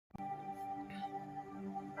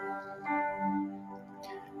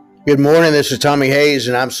Good morning. This is Tommy Hayes,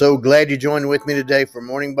 and I'm so glad you joined with me today for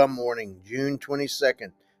Morning by Morning, June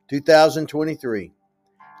 22nd, 2023.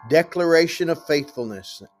 Declaration of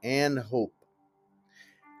Faithfulness and Hope.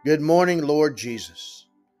 Good morning, Lord Jesus.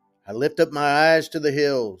 I lift up my eyes to the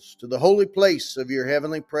hills, to the holy place of your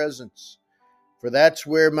heavenly presence, for that's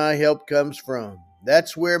where my help comes from.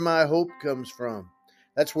 That's where my hope comes from.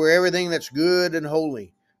 That's where everything that's good and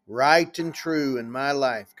holy, right and true in my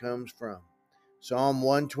life comes from. Psalm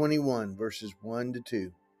 121, verses 1 to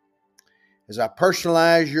 2. As I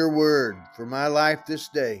personalize your word for my life this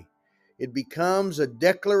day, it becomes a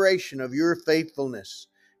declaration of your faithfulness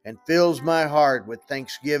and fills my heart with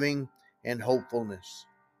thanksgiving and hopefulness.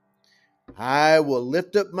 I will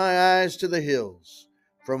lift up my eyes to the hills.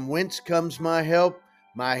 From whence comes my help?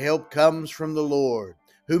 My help comes from the Lord,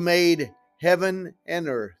 who made heaven and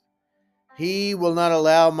earth. He will not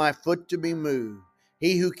allow my foot to be moved.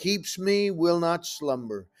 He who keeps me will not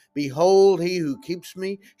slumber. Behold, he who keeps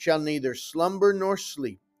me shall neither slumber nor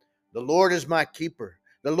sleep. The Lord is my keeper.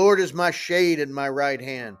 The Lord is my shade in my right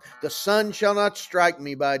hand. The sun shall not strike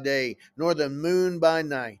me by day, nor the moon by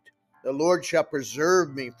night. The Lord shall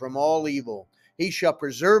preserve me from all evil. He shall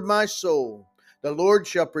preserve my soul. The Lord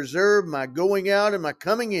shall preserve my going out and my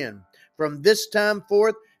coming in, from this time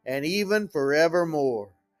forth and even forevermore.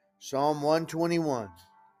 Psalm 121,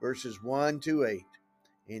 verses 1 to 8.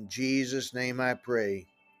 In Jesus' name I pray.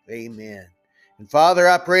 Amen. And Father,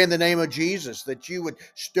 I pray in the name of Jesus that you would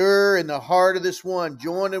stir in the heart of this one,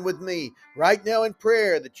 joining with me right now in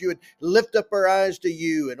prayer, that you would lift up our eyes to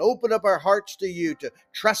you and open up our hearts to you, to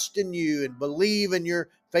trust in you and believe in your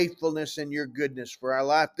faithfulness and your goodness for our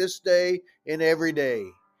life this day and every day.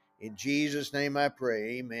 In Jesus' name I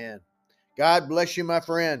pray. Amen. God bless you, my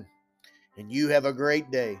friend, and you have a great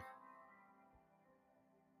day.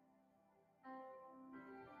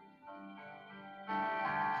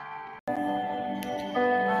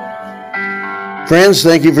 Friends,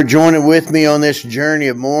 thank you for joining with me on this journey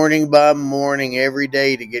of morning by morning every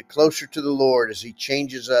day to get closer to the Lord as He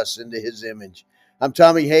changes us into His image. I'm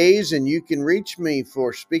Tommy Hayes, and you can reach me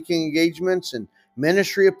for speaking engagements and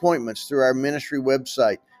ministry appointments through our ministry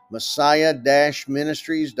website,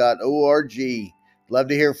 messiah-ministries.org. Love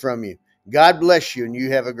to hear from you. God bless you, and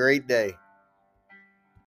you have a great day.